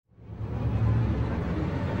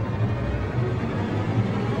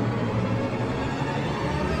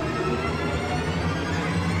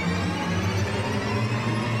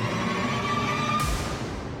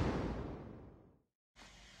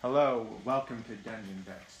Hello, welcome to Dungeon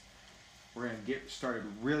Vets. We're going to get started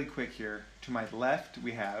really quick here. To my left,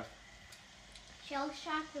 we have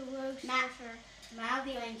Shellshock the Rogue Sorcerer, Mal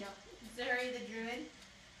the Angel, Zuri the Druid,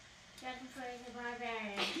 Dragonflame the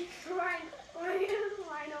Barbarian,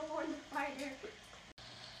 Rhino Horn the Fighter.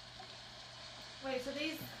 Wait, so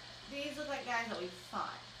these look like guys that we fought.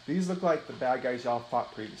 These look like the bad guys y'all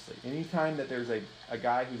fought previously. Anytime that there's a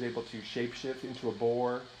guy who's able to shapeshift into a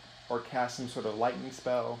boar or cast some sort of lightning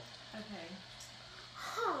spell,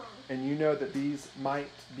 Okay. and you know that these might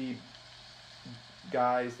be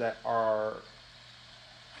guys that are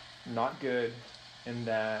not good in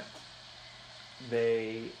that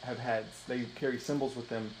they carry symbols with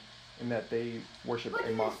them in that they worship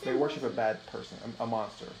they worship a bad person, a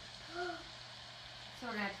monster. So we're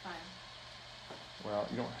gonna have to fight him. Well,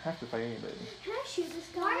 you don't have to fight anybody. Can I shoot this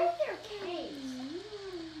guy? Why are there caves?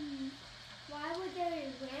 Why would there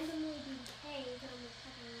randomly be caves on the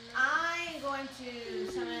second map? I'm going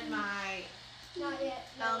to summon my Not yet.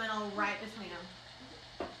 elemental right between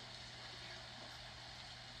them.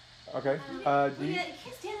 Okay. Do You you,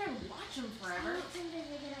 can't stand there and watch them I forever. don't think that's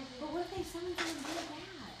a good idea. But what if they summon something really bad?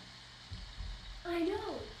 I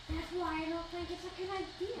know. That's why I don't think it's a good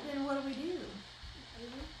idea. Then what do we do?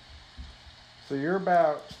 so you're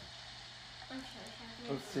about, I'm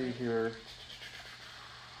sure. let's see here.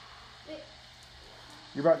 Wait.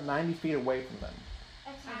 You're about 90 feet away from them.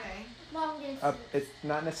 Okay. Long distance. It's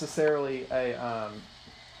not necessarily a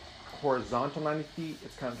horizontal 90 feet.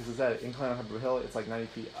 It's kind of, because it's at an incline on top of a hill, it's like 90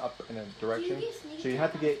 feet up in a direction. Do you get sneak So you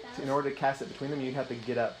have to attack get, spells? in order to cast it between them, you have to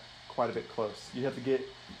get up quite a bit close. You have to get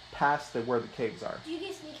past where the caves are. Do you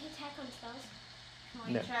get sneak attack on spells? Can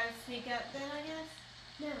we No. try to sneak up then, I guess?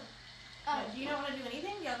 No. Do you don't want to do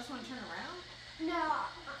anything? Do y'all just want to turn around? No,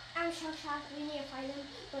 I'm so shocked. We need to fight them,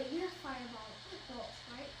 but you have fireball bolts,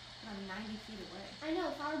 right? I'm 90 feet away. I know,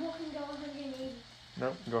 fireball can go 180,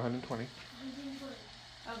 Nope, go 120. 120.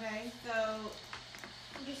 Okay, so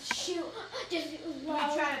Just shoot. Just do we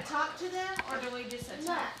load. try to talk to them or do we just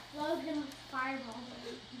attack? Load them with fireball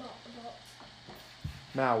bolts.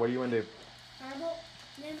 Now, what do you want to do? Firebolt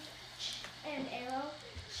them and arrow.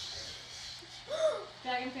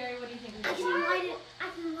 Dragon Fairy, what do you think we I should can do? light it. I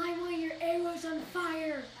can light one of your arrows on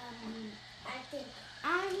fire. I think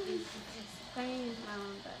I'm going to use my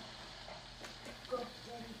own bow.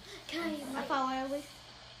 Can I light? follow with.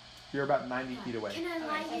 You're about 90 feet away. Can I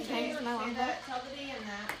light Okay, your so thing? say that, tell the D and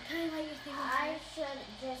that. Can I light your thing? I should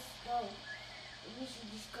just go. We should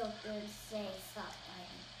just go there and say stop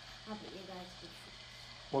fighting. How about you guys be?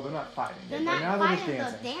 Well, they're not fighting. They're Right not now they're just fighting,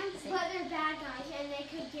 dancing. they're dancing. But they're bad guys, and they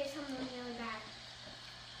could get something really bad.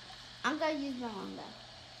 I'm gonna use my longbow.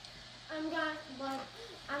 I'm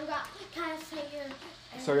gonna kind of say your.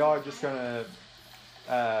 So y'all are just gonna,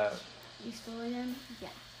 Destroy them? Yeah.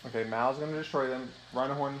 okay, Mal's gonna destroy them.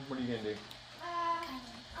 Rhinohorn, what are you gonna do?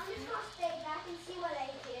 I'm just gonna stay back and see what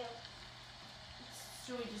they do.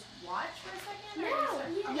 Should we just watch for a second? or No.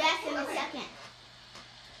 just- Yes, in a Okay. second.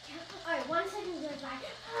 Alright, 1 second goes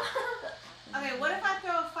by. Okay, what if I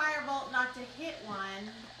throw a firebolt not to hit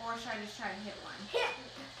one, or should I just try to hit one? Hit.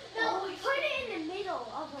 No, put it in the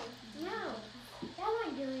middle of them. No, that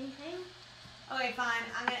won't do anything. Okay, fine.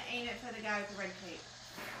 I'm gonna aim it for the guy with the red cape.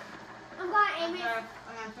 I'm gonna aim it.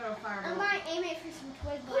 I'm gonna throw a I'm firebolt. gonna aim it for some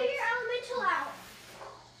twig blades. Put your elemental out.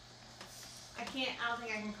 I don't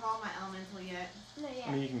think I can call my elemental yet. No, I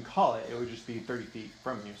yeah. mean, you can call it. It would just be 30 feet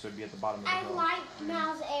from you, so it'd be at the bottom of the I hill. light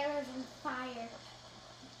Mal's arrows on fire.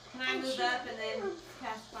 Can I move up and then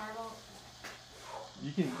cast firebolt?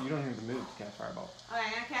 You don't have to move to cast fireball. Okay,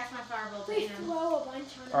 I'm gonna cast my firebolt Please at him. throw a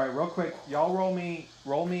bunch on it. All right, real quick, y'all roll me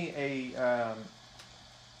a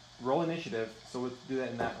roll initiative. So let's do that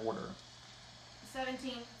in that order.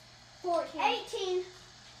 17. 14. 18.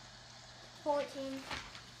 14.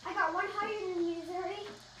 I got one higher than you, Zuri.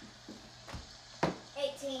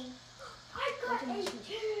 18. I got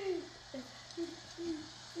 18.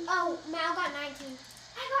 Oh, Mal got 19.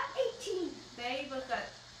 I got 18. They both got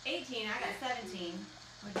 18. I got 17.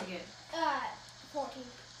 What'd you get? 14.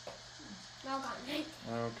 Mal got 19.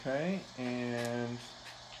 Okay, and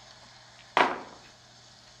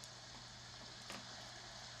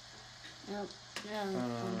Nope. No,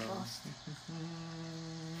 I'm lost.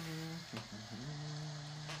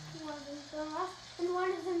 One of them's going off, and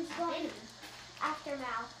one of them's going after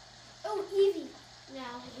Mal. Oh, Evie. No,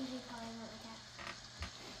 Evie probably won't attack.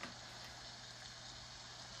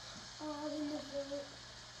 Oh, then there's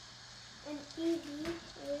and Evie is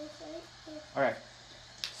right there. all right.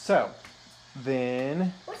 So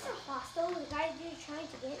then What's the hostile? The guy you're trying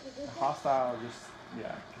to get the good guy? hostile, just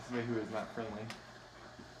because somebody who is not friendly.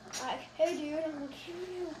 Like, hey dude, I'm gonna kill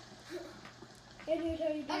you. Hey dude, how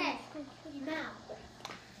you doing? Okay. I'm gonna kill you now.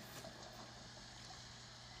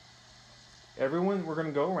 Everyone, we're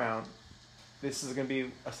gonna go around. This is gonna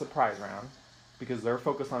be a surprise round because they're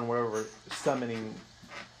focused on whatever summoning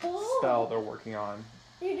spell they're working on.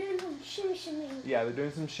 They're doing some shimmy. Yeah, they're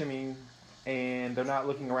doing some shimmying, and they're not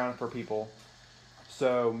looking around for people.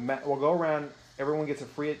 So we'll go around. Everyone gets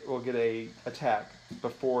will get a attack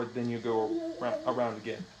before then you go around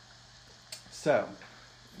again. So,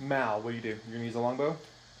 Mal, what do? You're gonna use a longbow?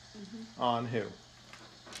 Mm-hmm. On who?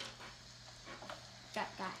 That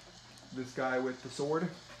guy. This guy with the sword?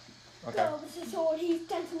 Okay. No, with the sword, he's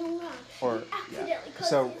dancing around. Or He accidentally cut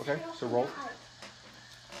So, his okay, head off so on roll. the eye.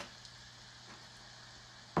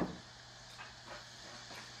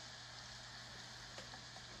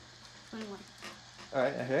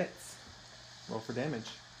 Alright, that hits. Roll for damage.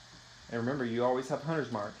 And remember, you always have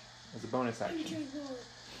Hunter's Mark as a bonus action.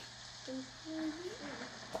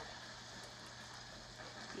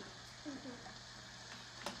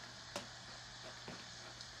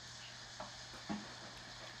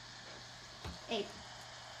 8.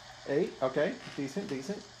 8, okay. Decent.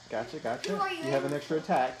 Gotcha. Who are you You have an aiming extra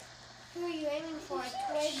attack. Who are you aiming for?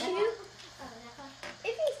 Shoot.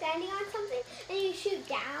 If he's standing on something and you shoot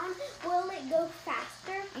down, will it go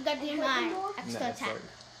faster? I'm gonna do my extra No, sorry.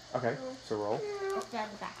 Okay, so roll. Extra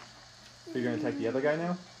attack. So you're gonna attack the other guy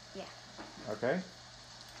now? Yeah. Okay.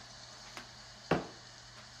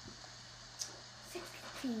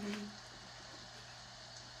 16.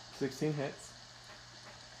 16 hits.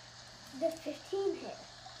 The 15 hit.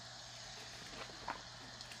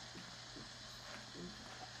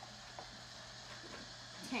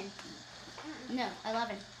 No,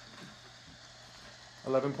 11.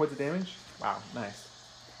 11 points of damage? Wow, nice.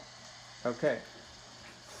 Okay.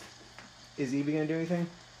 Is Evie gonna do anything?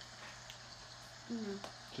 No.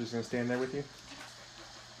 She's gonna stand there with you?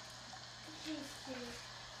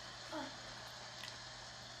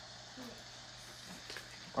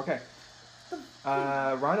 Okay.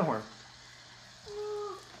 Rhinohorn.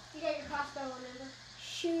 You got your crossbow, remember?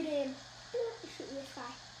 Shoot him. Shoot this guy.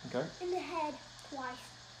 Okay. In the head twice.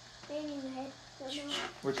 Maybe in the head. Don't know.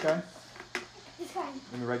 Which guy? This guy.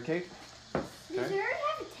 In the red cape? Does Okay. he already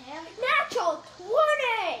have a tail? Natural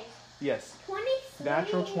 20! Yes. 23.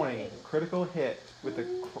 Natural 20. Critical hit with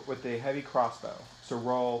the heavy crossbow. So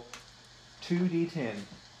roll 2d10.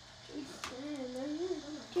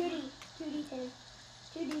 2D. 2d10.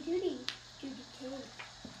 2d. 2d10.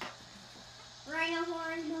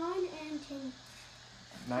 Rhinohorn 9 and 10.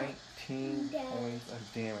 19 Damage. points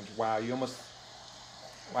of damage. Wow, you almost...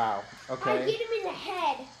 Wow, I okay. hit him in the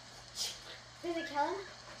head. Does it kill him?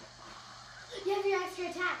 You have your extra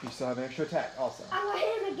attack. You still have an extra attack also. I'm gonna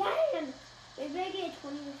hit him again. Maybe I get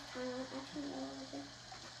 20 this time. Actually,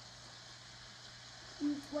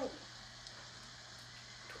 no, wait.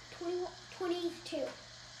 22.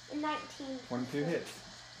 And 19. 22 hits.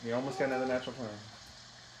 You almost got another natural 20.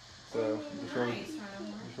 So, just roll, Nice,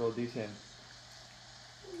 just roll a d10.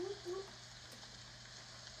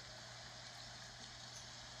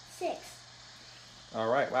 6.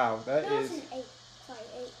 Alright, wow, that No, is... it's an 8. Sorry,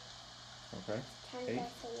 8. Okay. Times 8.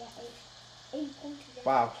 that, so yeah, 8. 8 points of damage.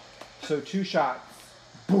 Wow. So 2 shots.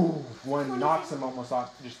 Boom! One knocks him almost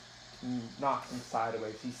off, just knocks him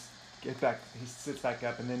sideways. He sits back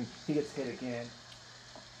up, and then he gets hit again.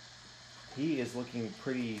 He is looking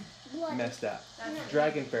pretty Bloody. messed up. That's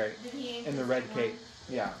Dragon Fairy Did he aim in the for red that cape. one?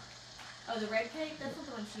 Yeah. Oh, the red cape? That's not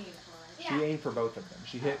the one she aimed for, right? She aimed for both of them.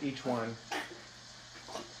 She hit each one.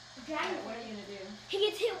 Dragon What are Fairy. you gonna do? He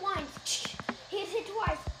gets hit once. He gets hit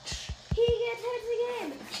twice. He gets hit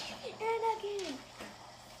again. And again.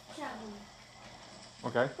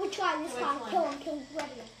 Okay. We'll try this Which one. one? Kill him. Kill him. Ready.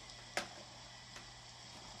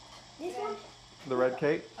 This one? The red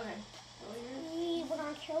cape. Okay. We're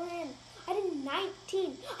gonna kill him. I did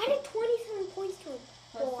 19. I did 27 points to him.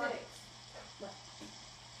 Plus 4. 6.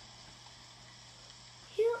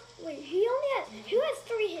 Who has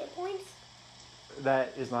 3 hit points?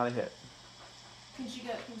 That is not a hit. Can she go?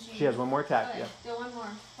 Can she? She has one more attack. Okay, Yeah. go one more.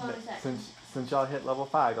 Bonus action. Since y'all hit level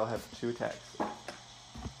 5, y'all have 2 attacks.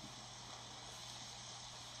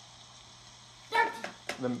 13.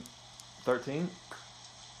 The 13.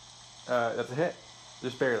 That's a hit.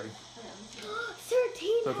 Just barely. Okay, let me see.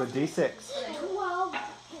 13. So it's a d6. 12.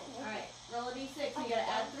 Alright, roll a d6 and you gotta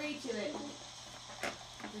add 3 to it.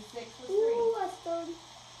 The 6 was 3. Ooh, that's 30.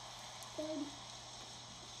 30.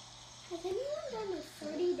 Has anyone done a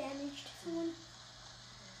 30 damage to someone?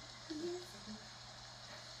 Yes.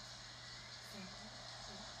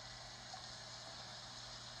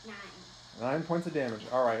 9. 9 points of damage.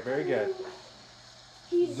 Alright, very good.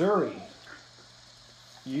 Zuri,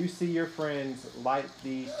 you see your friends light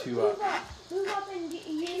these two up. Move up and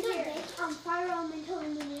use your fire elemental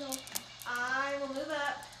in the middle. I will move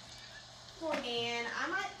up. And I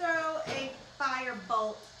might throw a fire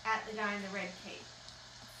bolt at the guy in the red cape.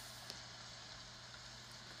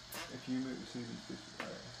 If you move, so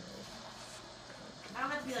alright, so. I don't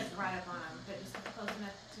have to be like right up on him, but just close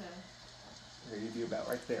enough to. Okay, you'd be about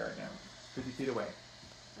right there right now. 50 feet away.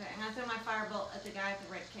 Okay, I'm gonna throw my fire bolt at the guy with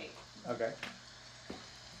the red cape. Okay.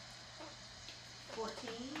 14.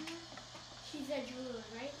 She's a druid,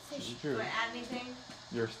 right? So This she, is true. Do I add anything?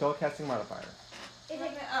 You're still casting modifier.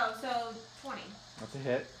 Oh, so 20. That's a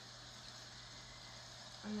hit.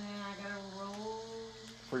 And then I gotta roll.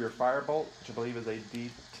 For your firebolt, which I believe is a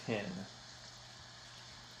D10.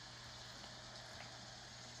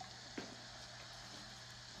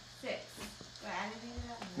 Six. Do I add anything to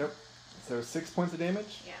that? Nope. So 6 points of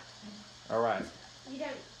damage? Yeah. Alright. you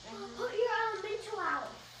don't. Put your elemental out.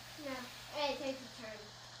 No. Hey, take a turn.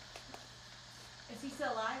 Is he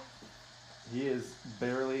still alive? He is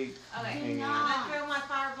barely Okay. hanging. I'm gonna throw my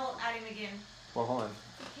firebolt at him again. Well, hold on.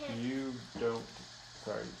 You can't. You don't.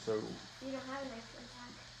 Sorry. So, You don't have an extra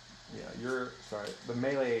attack. yeah, you're. Sorry. The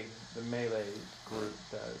melee group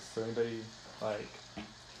does. So, anybody, like.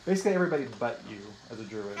 Basically, everybody but you as a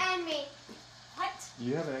druid. And me. What?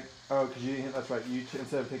 You have an. Oh, because you didn't hit. That's right. You,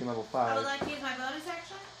 instead of taking level I 5, would like to use my bonus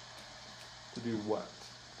action. to do what?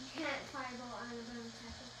 You can't fireball on a bonus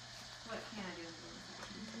attack. What can I do with bonus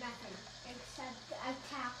action? Nothing. Except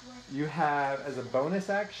attack with You have, as a bonus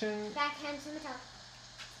action, backhand scimitar.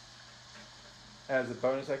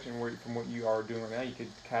 from what you are doing right now, you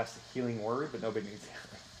could cast a healing word, but nobody needs healing.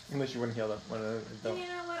 Unless you want to heal them. And you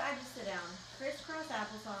know what? I just sit down. Crisscross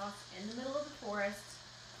applesauce in the middle of the forest.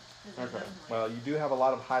 'Cause there's Okay. no point. Well, you do have a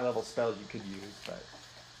lot of high-level spells you could use, but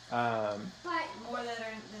But More that are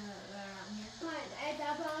out here. at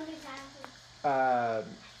the bonus action.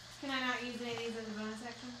 Can I not use any of these as a bonus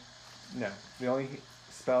action? no. The only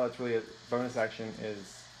spell that's really a bonus action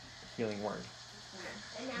is healing word.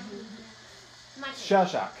 And now my turn. Shell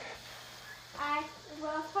shock. I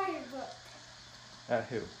roll firebolt.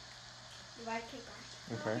 Who? The right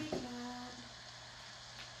kicker. Okay.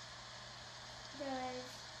 Does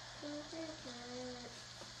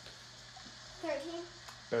 13.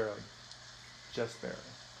 Barely. Just barely.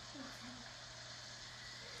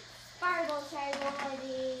 Firebolt, sorry, roll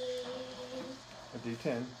A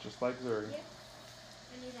D10, just like Zuri. Yep.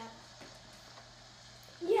 I need that.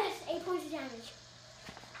 Yes, 8 points of damage.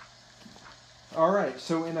 Alright,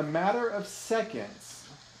 so in a matter of seconds,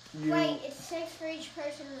 you... Wait, it's 6 for each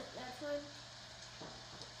person. That's one.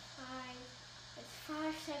 5. It's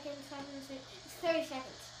 5 seconds, 5 and 6. It's 30 seconds.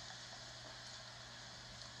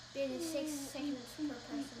 It is 6 seconds per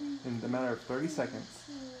person. In a matter of 30 seconds,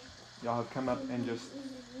 y'all have come up and just...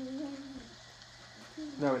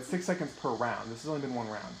 No, it's 6 seconds per round. This has only been one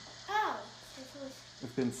round. Oh, so it was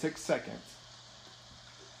It's been 6 seconds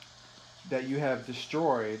that you have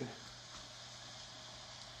destroyed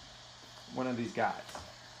one of these guys.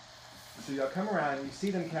 So y'all come around, you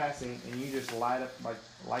see them casting, and you just light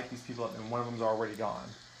these people up, and one of them's already gone.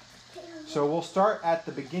 So we'll start at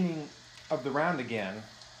the beginning of the round again.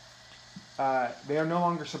 They are no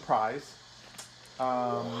longer surprised.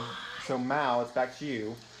 So Mal, it's back to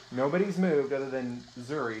you. Nobody's moved other than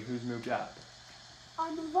Zuri, who's moved up.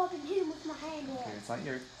 I'm rubbing him with my hand. Okay, it's not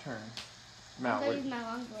your turn. Mal, I'm gonna use my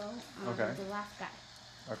longbow on Okay. the last guy.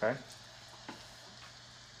 okay.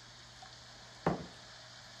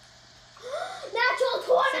 Natural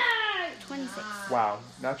 20! 26. Wow,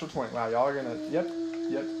 natural 20. Wow, y'all are gonna.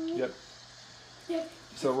 Yep. Yep.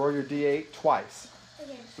 So roll your D8 twice.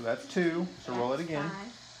 Again. So that's 2. So roll it again.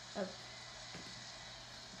 5.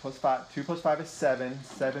 Plus 5. 2 plus 5 is 7.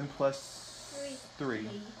 7 plus 3.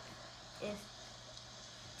 Is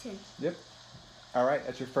 10. Yep. All right,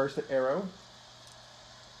 that's your first arrow.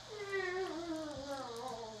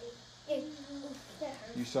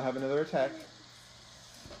 You still have another attack.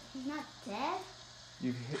 He's not dead?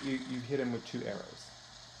 You've hit him with 2 arrows.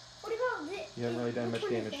 What about this? You haven't really done much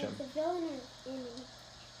damage to him. The villain or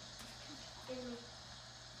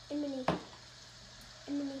enemy?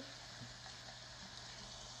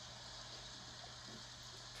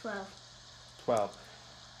 12. 12.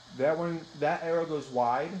 That arrow goes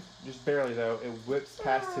wide, just barely though. It whips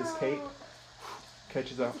past his cape,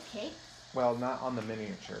 catches up. Cape? Well, not on the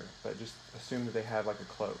miniature, but just assume that they have like a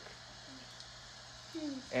cloak.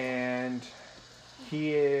 And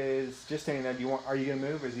he is just standing there. Are you gonna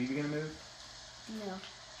move? Or is he gonna move? No.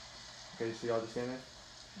 Okay, so y'all just stand there.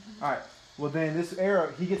 All right. Well, then this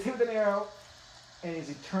arrow, he gets hit with an arrow, And as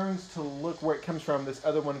he turns to look where it comes from, this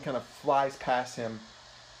other one kind of flies past him,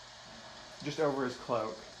 just over his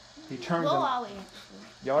cloak. He turns. Where And, are we?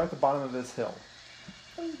 y'all are at the bottom of this hill.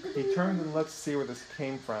 He turns and looks to see where this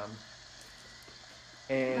came from.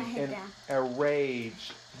 And My head in down. a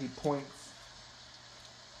rage, he points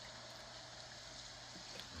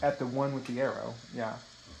at the one with the arrow. Yeah.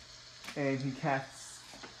 And he casts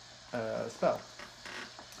a spell.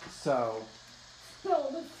 So,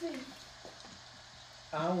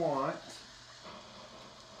 I want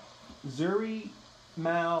Zuri,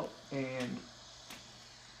 Mal, and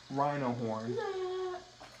Rhino Horn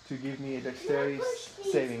to give me a dexterity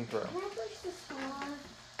saving throw. Can I push the star?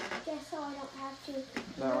 Just so I don't have to.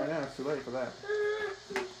 Not right now, it's too late for that.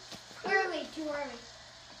 Early, too early.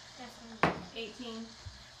 That's 18.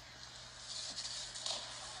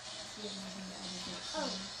 Oh,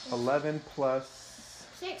 11 plus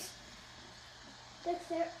 6.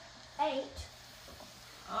 6, 8.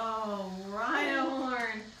 Oh, Rhino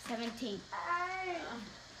Horn. 17. I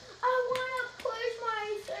want to push my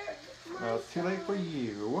well, it's too late for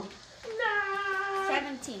you. Nah.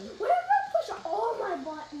 17. What if I push all my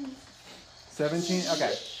buttons? 17?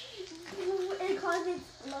 Okay. It causes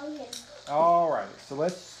Logan. Alright, so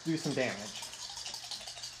let's do some damage.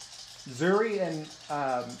 Zuri and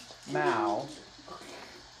Mal.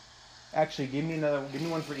 Actually, give me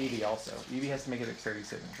one for Evie also. Evie has to make a dexterity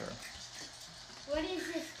saving throw. What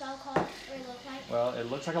is this spell called? Or look like? Well, it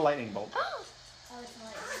looks like a lightning bolt. Oh, it's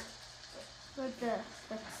like. With the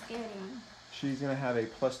scary one. She's gonna have a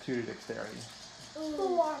 +2 to dexterity.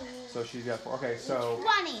 4. So she's got 4. Okay, so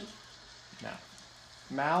 20. now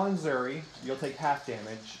Mal and Zuri, you'll take half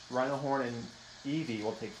damage. Rhino Horn and Evie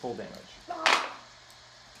will take full damage.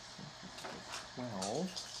 12.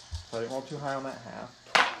 So I didn't roll too high on that half.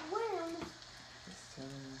 7,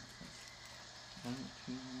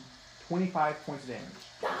 19, 25 points of damage.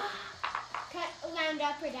 Cut, round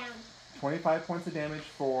up or down? 25 points of damage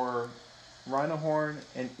for Rhino Horn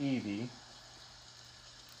and Evie.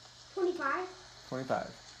 25. 25.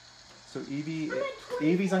 So Evie, I'm at 24.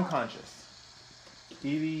 Evie's unconscious.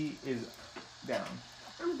 Evie is down.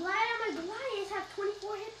 I'm glad I'm a Goliath have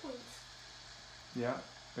 24 hit points. Yeah.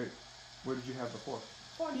 Wait, what did you have before?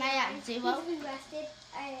 49. Am I at 0? Because we rested.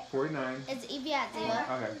 49. Is Evie at 0?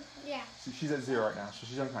 Okay. Yeah. So she's at 0 right now, so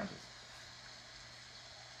she's unconscious.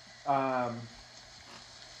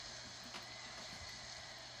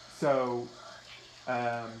 So,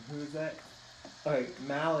 who is that? Okay,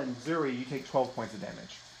 Mal and Zuri, you take 12 points of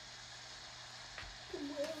damage.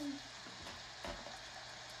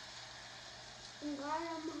 I'm glad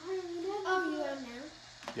I'm higher than Oh, you am now?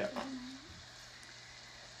 Yep.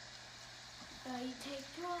 You take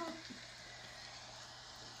 12.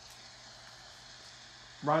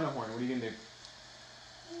 Rhino Horn, what are you going to do?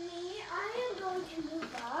 Me, I am going to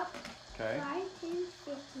move up. Okay. 5, 10,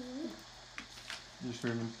 15. You just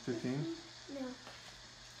moving 15? No.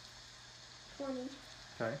 20,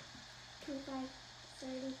 Okay. 25,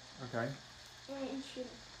 30, Okay. and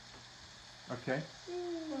shoot. Okay.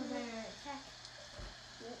 Attack.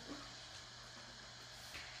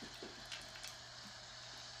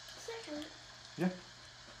 Second. Yeah.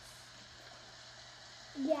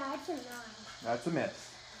 Yeah, it's a 9. That's a miss.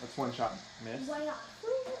 That's one shot. Miss. Way off.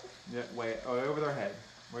 Yeah, way over their head.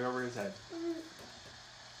 Way over his head.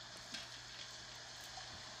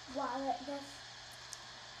 Wow, that's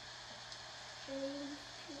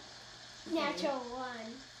natural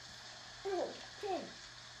 1. Oh, 10.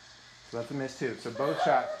 So that's a miss too. So both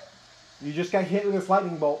shot. You just got hit with this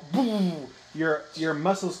lightning bolt. Boom! Your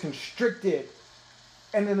muscles constricted,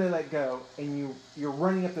 and then they let go, and you're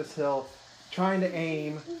running up this hill, trying to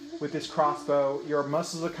aim with this crossbow. Your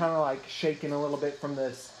muscles are kind of like shaking a little bit from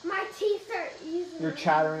this. My teeth are using. You're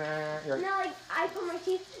chattering. No, like I put my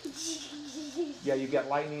teeth. Yeah, you get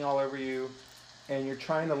lightning all over you, and you're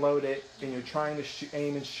trying to load it, and you're trying to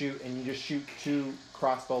aim and shoot, and you just shoot 2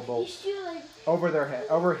 crossbow You bolts shoot like. over their head,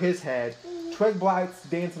 over his head. Twig blights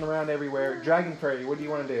dancing around everywhere. Dragon Fairy, what do you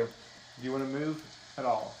want to do? Do you want to move at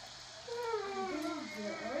all?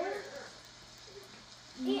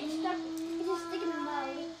 It's stuck. It's just sticking in the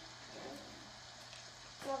mud.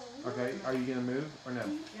 Okay, are you gonna move or no? You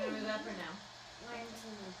want to move up or no?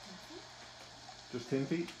 Just 10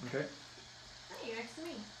 feet. Okay. Hey, you're next to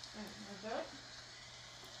me. Wanna throw it?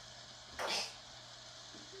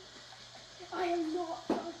 I am not.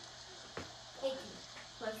 18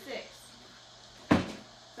 plus 6.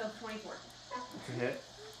 So 24. It's a hit.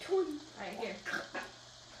 20. Alright, here.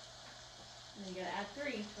 And you gotta add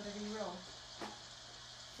 3, whatever you roll.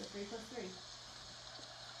 So 3 plus 3.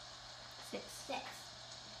 6.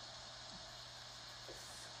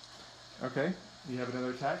 Okay. You have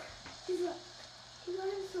another attack? He's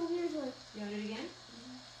running so weird. Like, You want to do it again?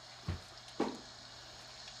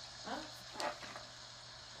 Oh.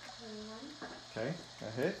 21. Okay,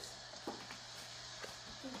 that hits.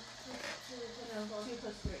 2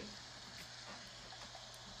 plus 3.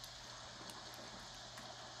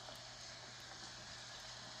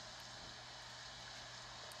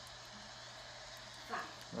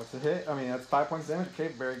 That's a hit. I mean, that's 5 points of damage.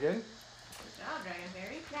 Okay, very good. Good job,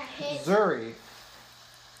 Dragonberry. that hit. Zuri.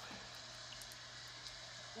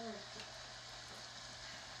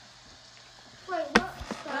 Wait, what?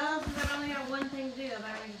 Well, since I've only got one thing to do, I'm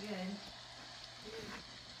already good.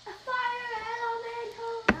 A fire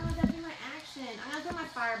elemental. Oh, that'd be my action. I'm gonna throw my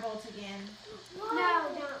firebolt again. No,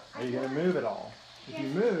 don't. Are you going to move at all? If you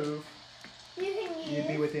move, You can use. you'd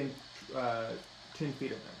be within 10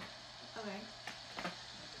 feet of them. Okay.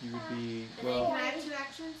 You would be, And then well, can I have 2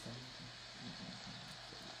 actions?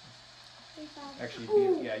 actually,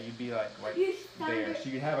 Ooh. you'd be like right You there. thunder. So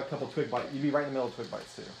you could have a couple twig bites. You'd be right in the middle of twig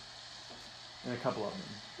bites too. And a couple of them.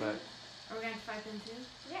 But Are we gonna have to fight them too?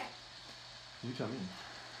 Yeah. you tell me.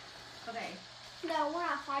 Okay. No, we're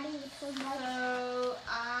not fighting the twig bites. So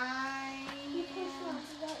I. You can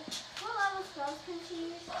What level spells can she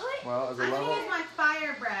use? Well, as a I can level, use my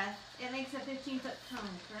fire breath. It makes a 15-foot cone,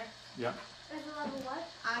 correct? yeah. As a level what?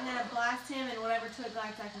 I'm gonna blast him and whatever twig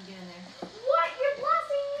lights I can get in there. What? You're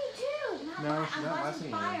blasting me too. No, I'm she's not blasting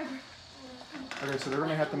blasting you. fire. Okay, so they're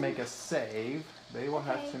gonna have to make a save. They will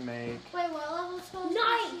have to make. Wait, what level spells?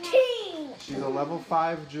 19. She's a level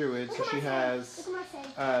 5 druid, so she has Look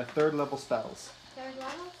at my save. 3rd level spells. Third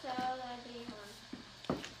level, so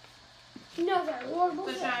that'd be No, they're horrible.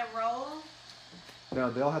 So should I roll?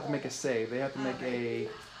 No, they'll have to make a save. They have to make a.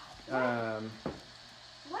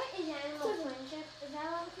 What is animal friendship? Is that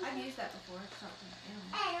level I've used that before. It's not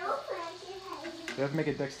an Animal friendship. They have to make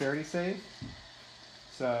a dexterity save.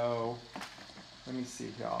 So, let me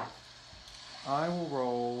see, y'all. I will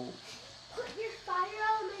roll Put your fire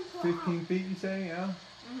elemental 15 feet, you say, yeah?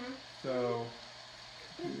 Mm-hmm. So,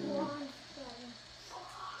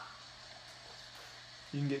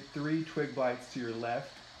 you can get 3 twig bites to your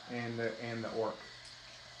left and the orc.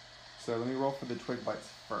 So let me roll for the twig bites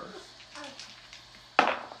first.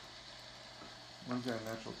 One's got a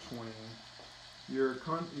natural 20. They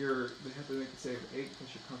have to make a save of 8 plus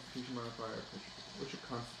your constitution modifier. What's your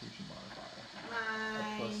constitution modifier?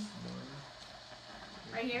 A plus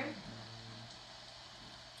 1. Right here?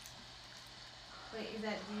 Wait, is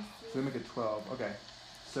that DC? So they make it 12. Okay.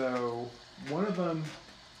 So one of them.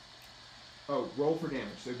 Oh, roll for damage.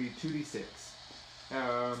 So it'd be 2d6.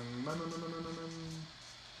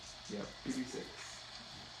 Yep, 2d6.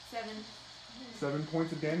 7. 7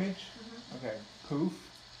 points of damage. Okay. Poof.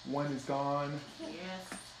 One is gone.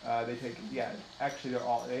 Yes. They take. Yeah. Actually,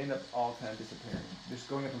 they end up all kind of disappearing. Just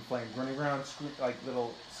going up in flames, running around, like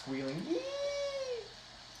little squealing.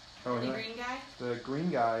 Oh, The and green guy? the green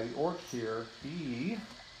guy, the orc here, he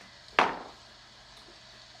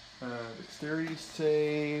dexterity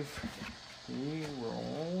save. He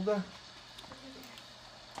rolled.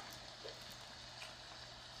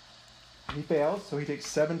 He fails, so he takes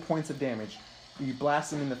 7 points of damage. You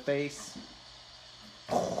blast him in the face.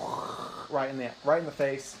 Right in the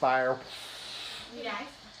face, fire. He dies?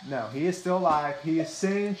 No, he is still alive. He is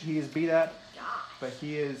singed, he is beat up, but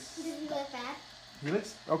he is. Does he look bad? He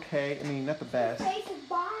looks okay. I mean, not the best. Face is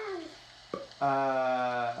burned.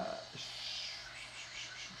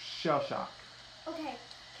 Shell shock. Okay,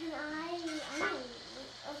 can I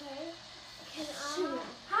okay. Can I,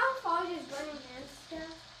 how far does burning hands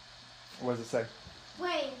stuff? What does it say?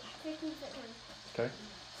 Wait, 15 seconds. Okay.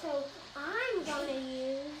 So I'm gonna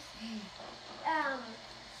use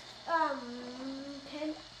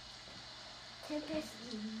Tempest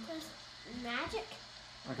magic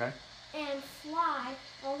Okay. and fly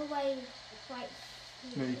all the way right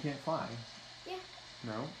No, here. you can't fly. Yeah.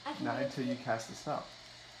 No, I can not do it until you too. cast the spell.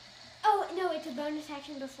 Oh no, it's a bonus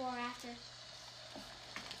action before or after.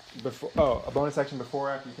 A bonus action before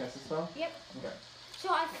or after you cast the spell? Yep. Okay. So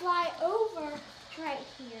I fly over right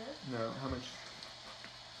here. No, how much?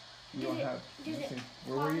 You Does don't it- have. does let's it see.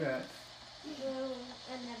 Where were you at?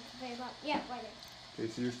 And then very bottom. Yeah, right there.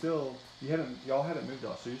 Okay, so you're still. Y'all hadn't moved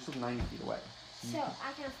off, so you're still 90 feet away. So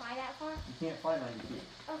I can fly that far? You can't fly 90 feet.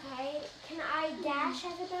 Okay. Can I dash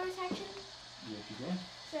as a bonus action? Yes, you can.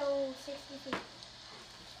 So 60 feet.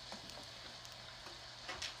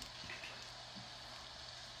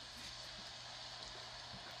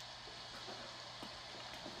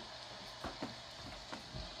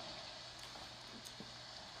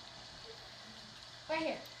 Right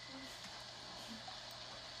here.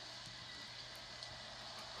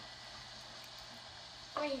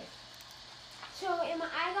 Right here. So am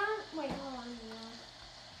I gonna wait? Hold on.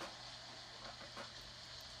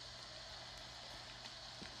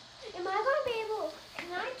 Am I gonna be able?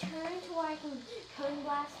 Can I turn to where I can cone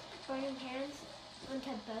blast burning hands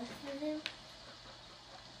onto both of them?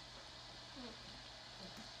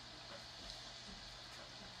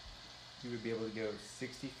 You would be able to go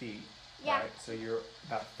 60 feet. Yeah. Right? So you're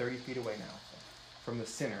about 30 feet away now from the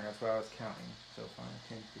center. That's where I was counting. So 5,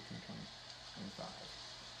 10, 15, 20, 25.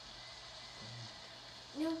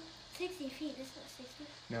 No, 60 feet. That's not 60.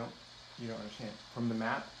 No, you don't understand. From the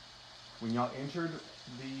map, when y'all entered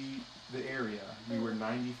the area, you were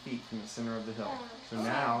 90 feet from the center of the hill. So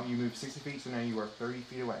now you moved 60 feet, so now you are 30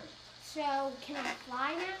 feet away. So can I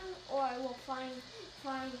fly now, or will flying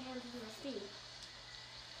hands with my speed?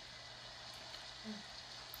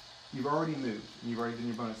 You've already moved, and you've already done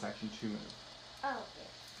your bonus action to move. Oh, yeah.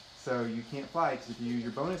 So you can't fly because if you use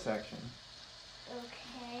your bonus action,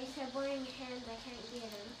 Okay, so burning hands, I can't get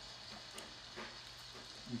them.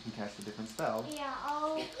 you can cast a different spell. Yeah,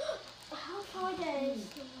 I'll... How far does the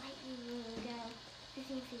lightning go?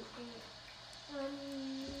 15 feet.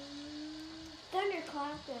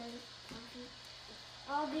 Thunderclap goes 10 feet.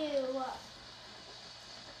 I'll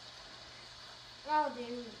do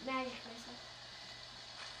magic missile.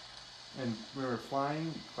 And remember,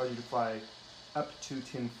 flying allows you to fly up to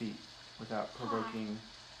 10 feet without provoking.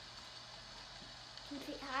 10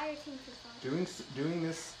 feet high or 10 feet far? Doing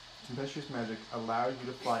this tempestuous magic allows you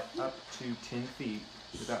to fly up to 10 feet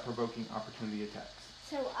without provoking opportunity attacks.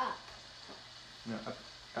 So up. No,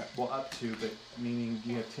 up to, but meaning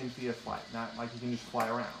you have 10 feet of flight, not like you can just fly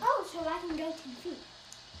around. Oh, so I can go 10 feet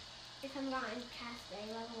if I'm going to cast a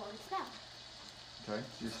level 1 spell. Okay, so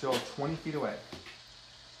you're still 20 feet away.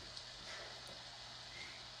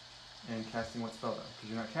 And casting what spell though? Because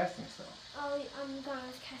you're not casting a spell. Oh, I'm going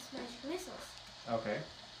to cast magic missiles. Okay.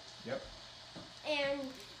 Yep. And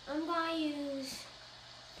I'm going to use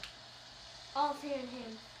all 3 on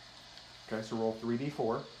him. Okay, so roll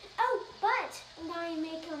 3d4. Oh, but I'm going to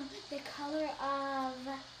make them the color of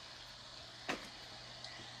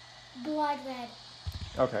blood red.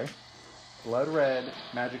 Okay. Blood red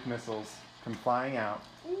magic missiles come flying out.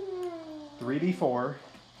 3d4.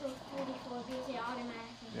 Oh, 34 because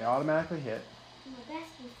They automatically hit. My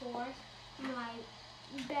best D4, my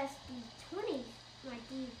best D20, my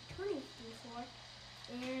D20 D4,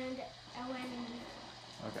 and a random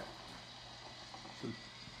D4. Okay. So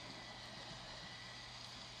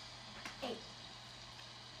 8.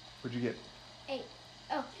 What'd you get? 8.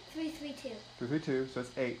 Oh, 3, 3, 2. 3, 3, 2. So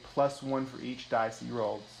it's 8 plus 1 for each dice that you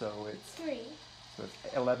rolled. So it's 3. So it's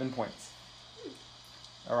 11 points.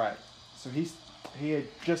 All right. So he had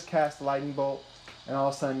just cast the lightning bolt, and all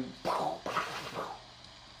of a sudden, but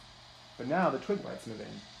now the twig blights move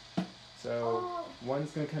in. So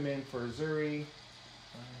one's gonna come in for Zuri. 5,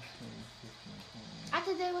 10, 15, 20. I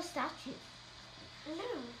thought they were statues. I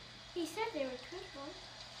know. He said they were twin boys.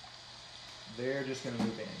 They're just gonna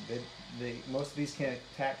move in. They most of these can't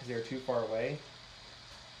attack because they're too far away,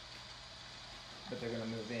 but they're gonna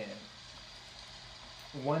move in.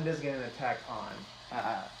 One does get an attack on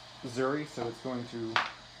Zuri, so it's going to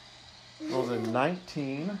roll a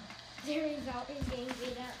 19. Zuri's always getting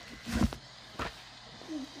beat up.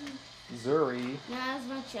 Zuri, Not as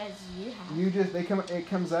much as you have. it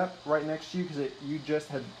comes up right next to you because you just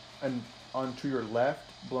had onto your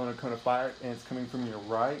left blown a cone of fire, and it's coming from your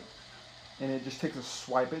right, and it just takes a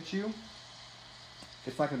swipe at you.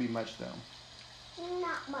 It's not going to be much though.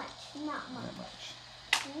 Not much. Not much. Not much.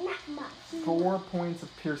 Not much. 4 points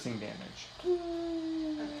of piercing damage.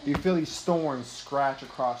 You feel these thorns scratch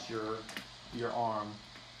across your arm.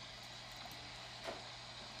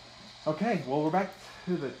 Okay, well we're back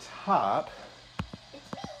to the top.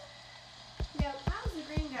 No, how's the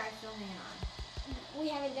green guy still hanging on? We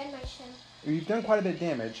haven't done much then. You've done quite a bit of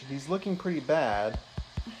damage. He's looking pretty bad,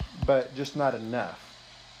 but just not enough.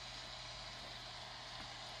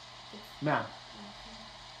 Now,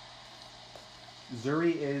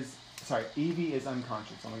 Evie is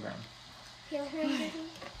unconscious on the ground. Heal her. Maybe?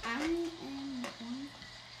 I am going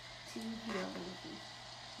to heal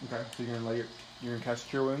Evie. Okay, so you're gonna cast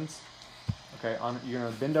Cure Wounds. Okay, you're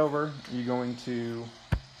gonna bend over. You're going to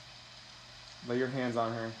lay your hands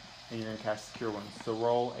on her, and you're gonna cast Cure Wounds. So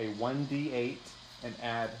roll a 1d8 and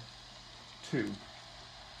add 2.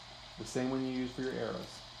 The same one you use for your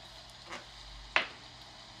arrows.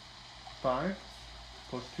 5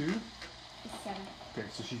 plus 2. It's 7. Okay,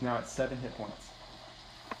 so she's now at 7 hit points.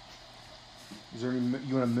 Is there you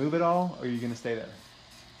want to move at all, or are you going to stay there?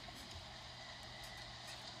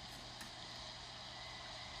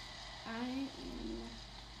 I am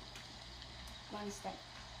going to stay.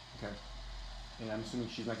 Okay. And I'm assuming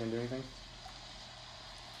she's not going to do anything?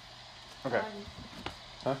 Okay.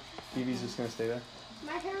 Huh? Evie's just going to stay there?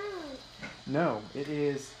 My turn. No, it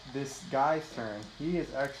is this guy's turn. He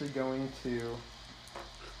is actually going to...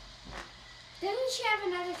 Doesn't she have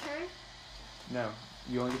another turn? No.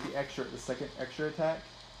 You only get the second extra attack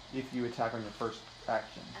if you attack on your first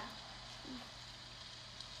action.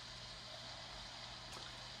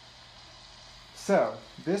 So,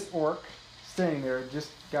 this orc standing there just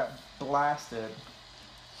got blasted.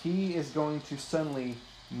 He is going to suddenly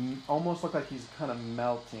almost look like he's kind of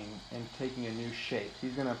melting and taking a new shape.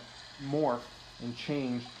 He's going to morph and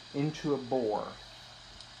change into a boar.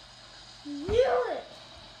 Knew it!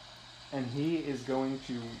 And he is going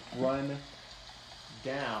to run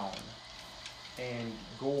down and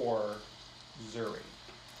gore Zuri.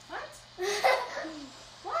 What?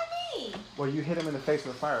 Why me? Well, you hit him in the face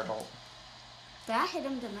with a firebolt. But I hit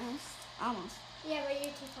him the most. Almost. Yeah, but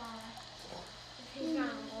you're too far. If he's not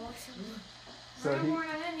awesome. So Renahorn,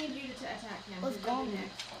 I didn't need you to attack him. Let's Who's go. gonna be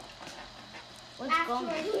next? What's After going?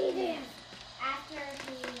 he does it.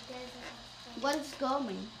 What's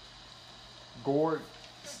going? Gore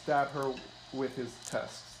stabbed her with his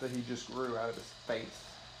tusks that he just grew out of his face.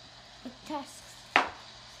 The tusks.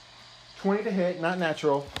 20 to hit, not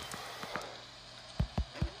natural.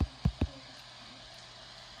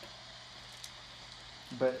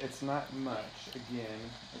 But it's not much. Again,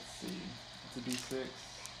 let's see. It's a d6.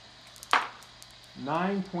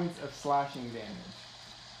 9 points of slashing damage.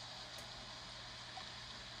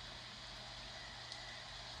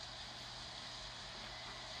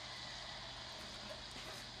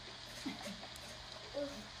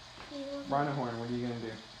 Rhinahorn, what are you going to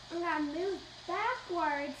do? I'm gonna move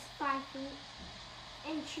backwards 5 feet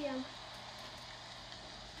and shoot him.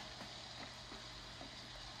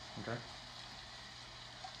 Okay.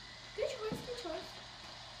 Good choice, good choice.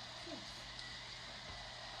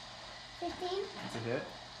 15. That's a hit.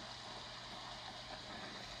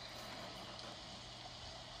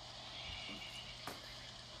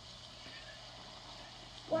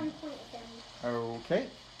 One point of damage. Okay.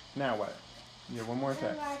 Now what? You have one more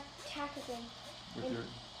attack. I'm gonna attack again. With your...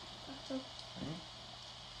 So,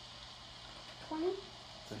 20?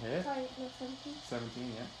 It's a hit. Sorry, no, 17.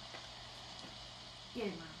 17, yeah. Get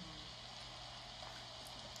him,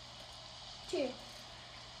 Renahorn.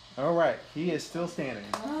 2. Alright, he is still standing.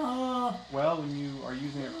 Oh. Well, when you are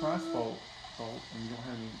using a crossbow bolt and you don't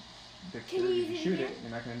have any dexterity to use it shoot it, again?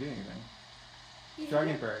 you're not going to do anything. He's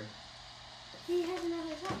Dragon Fairy. He has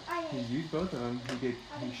another shot. Oh, yeah. He used both of them.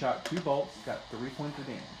 He shot 2 bolts, got 3 points of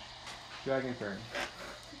damage. Dragon Fairy.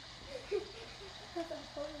 That's a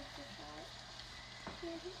bonus shot.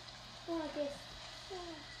 Oh, like this.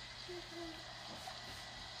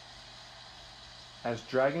 As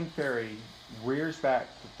Dragon Fairy rears back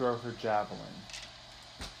to throw her javelin,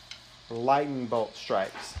 lightning bolt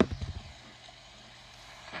strikes.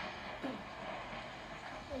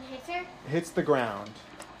 And hits her. Hits the ground.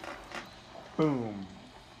 Boom.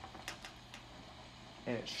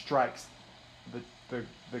 And it strikes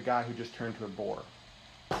the guy who just turned to a boar.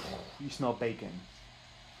 You smell bacon.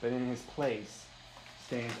 But in his place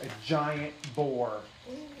stands a giant boar.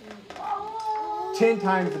 10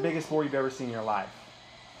 times the biggest boar you've ever seen in your life.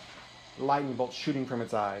 Lightning bolt shooting from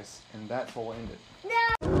its eyes. And that's what will end it.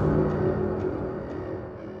 No!